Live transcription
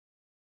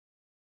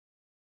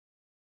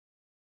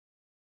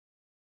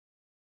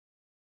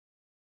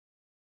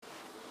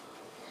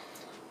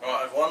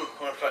Right everyone,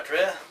 I'm Collector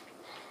here.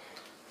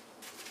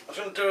 I was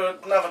going to do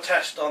another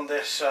test on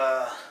this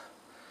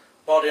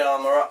body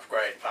armour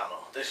upgrade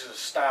panel. This is a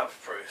stab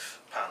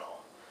proof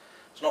panel.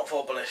 It's not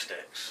for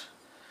ballistics.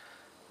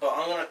 But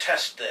I'm going to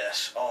test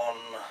this on,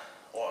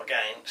 or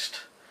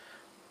against,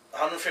 a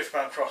 150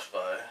 pound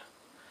crossbow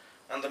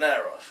and an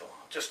air rifle.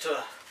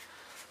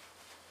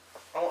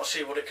 I want to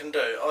see what it can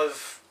do. I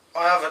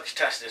have actually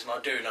tested this and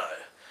I do know.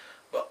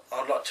 But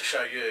I'd like to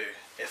show you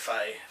if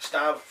a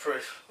stab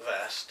proof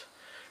vest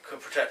could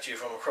protect you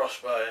from a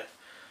crossbow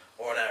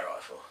or an air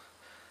rifle.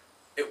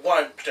 It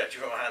won't protect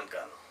you from a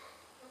handgun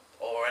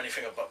or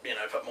anything,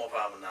 put more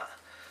power than that.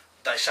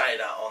 They say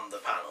that on the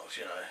panels,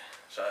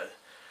 so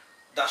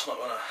that's not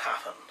going to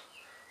happen.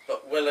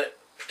 But will it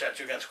protect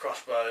you against a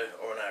crossbow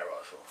or an air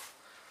rifle?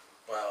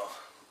 Well,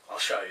 I'll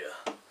show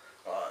you.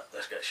 Alright,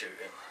 let's get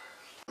shooting.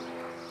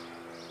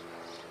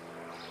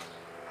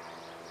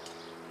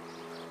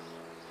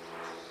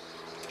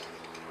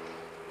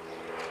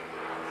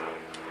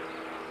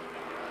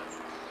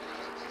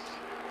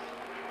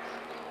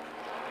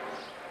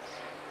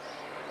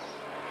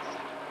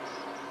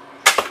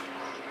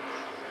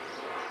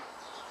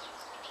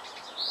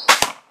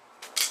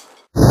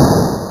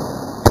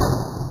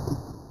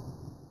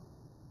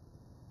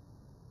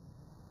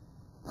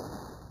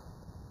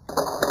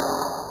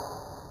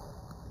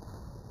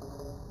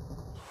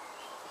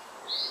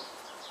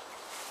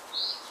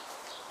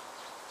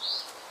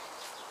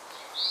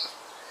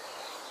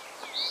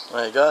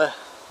 There you go.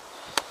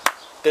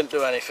 Didn't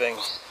do anything.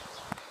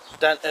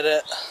 Dented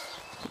it.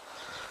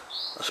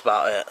 That's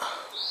about it.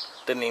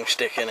 Didn't even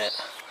stick in it.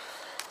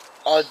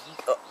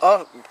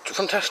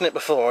 From testing it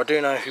before, I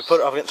do know if you put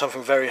it up against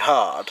something very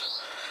hard,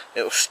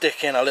 it will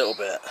stick in a little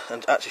bit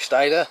and actually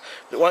stay there.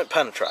 It won't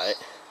penetrate.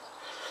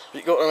 But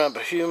you've got to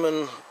remember,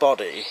 human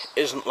body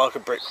isn't like a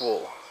brick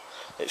wall.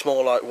 It's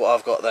more like what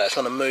I've got there. It's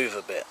going to move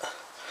a bit.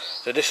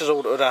 So this is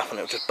all that would happen.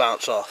 It would just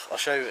bounce off. I'll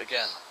show you it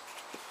again.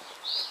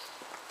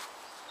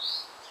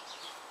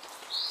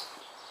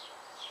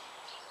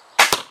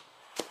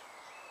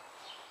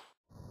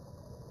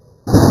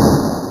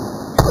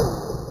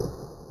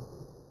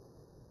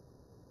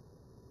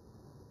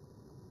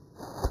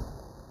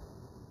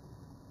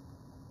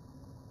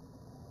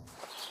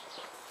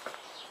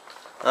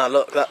 Now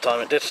look, that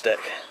time it did stick.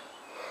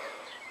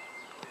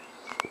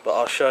 But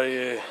I'll show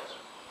you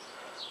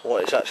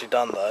what it's actually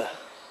done though.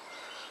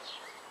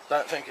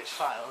 Don't think it's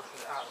failed,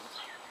 because it hasn't.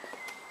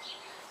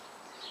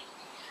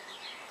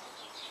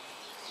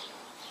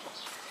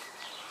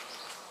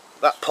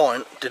 That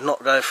point did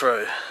not go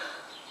through.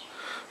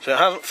 So it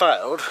hasn't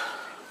failed.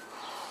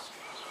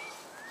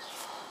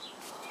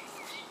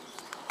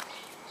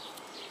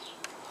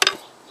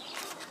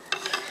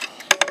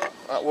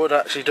 That would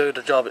actually do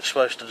the job it's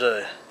supposed to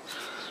do.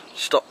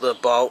 Stop the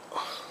bolt.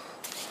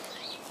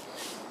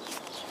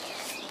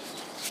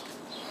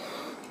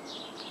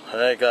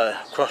 There you go.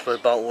 Crossbow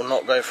bolt will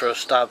not go through a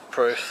stab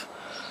proof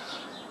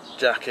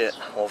jacket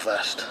or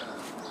vest.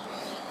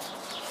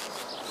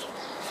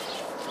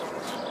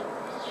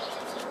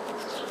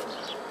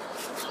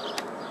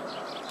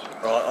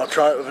 Right, I'll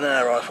try it with an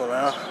air rifle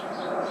now.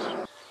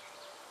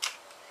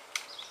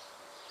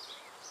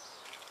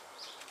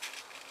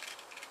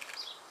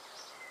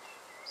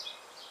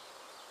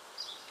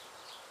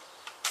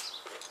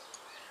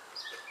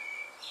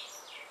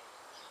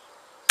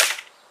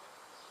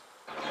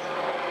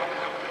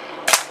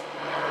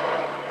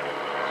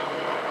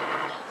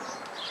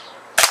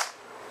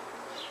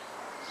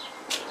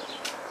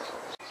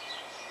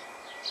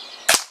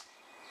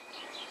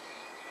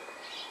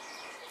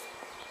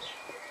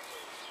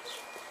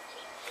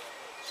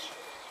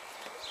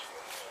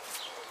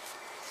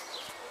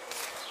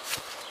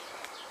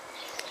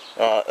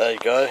 Alright, there you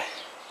go.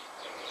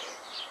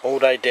 All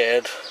they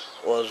did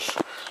was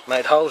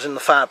made holes in the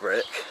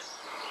fabric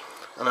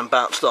and then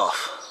bounced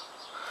off.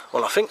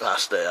 Well, I think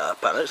that's the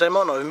pellets. They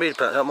might not even be the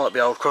pellets. That might be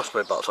old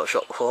crossbow bolts I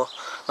shot before.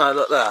 No,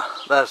 look there.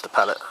 There's the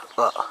pellet.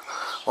 Look,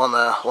 one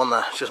there.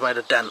 It's just made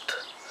a dent.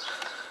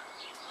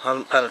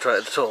 Hasn't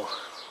penetrated at all.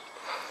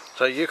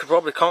 So you could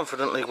probably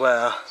confidently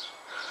wear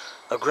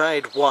a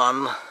grade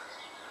 1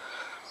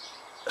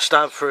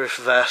 stab-proof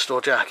vest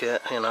or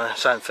jacket,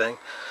 same thing,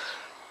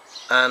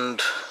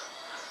 and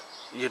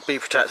you'd be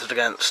protected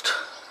against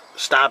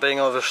stabbing,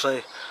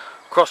 obviously,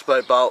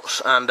 crossbow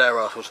bolts and air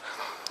rifles.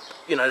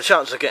 The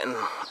chance of getting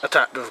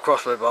attacked with a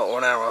crossbow bolt or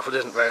an air rifle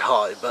isn't very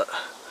high, but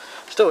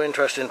still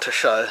interesting to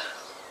show.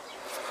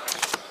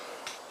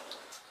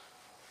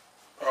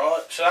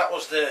 Alright, so that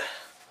was the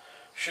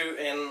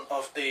shooting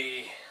of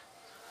the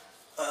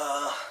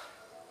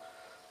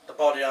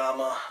body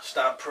armour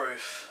stab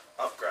proof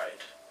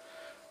upgrade.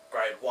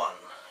 Grade 1.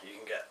 You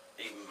can get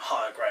even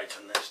higher grades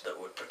than this that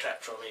would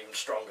protect from even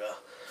stronger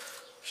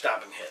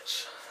stabbing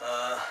hits.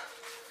 Oh,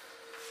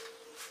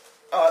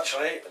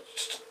 actually,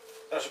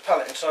 there's a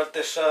pellet inside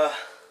this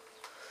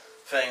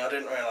thing. I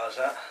didn't realise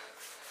that.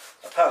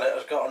 The pellet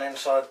has gotten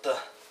inside the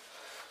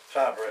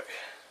fabric.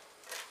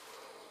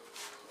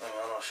 Hang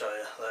on, I'll show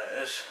you. There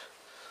it is.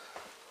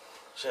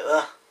 See it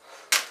there?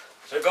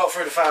 So it got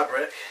through the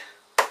fabric,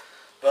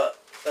 but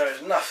there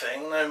is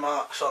nothing, no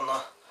marks on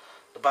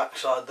the back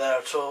side there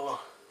at all.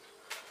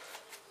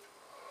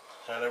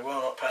 So they will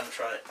not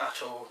penetrate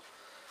at all.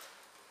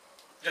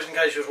 Just in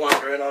case you was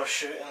wondering, I was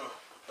shooting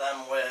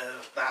them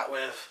with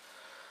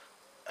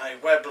a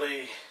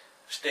Webley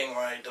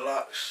Stingray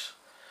Deluxe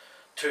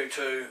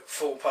 2.2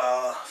 full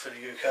power for the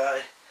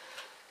UK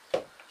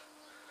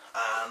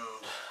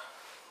and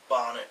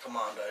Barnett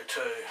Commando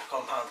 2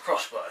 compound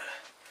crossbow,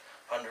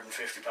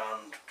 150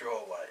 pound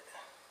draw weight.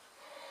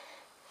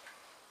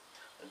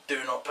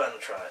 Do not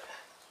penetrate.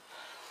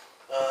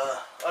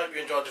 I hope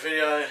you enjoyed the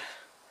video.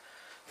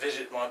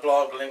 Visit my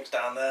blog, links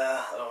down there.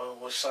 I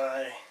always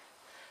say,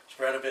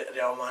 spread a bit of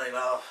the old money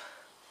love.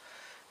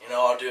 You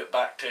know, I'll do it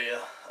back to you.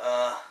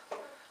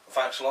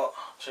 Thanks a lot.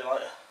 See you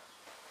later.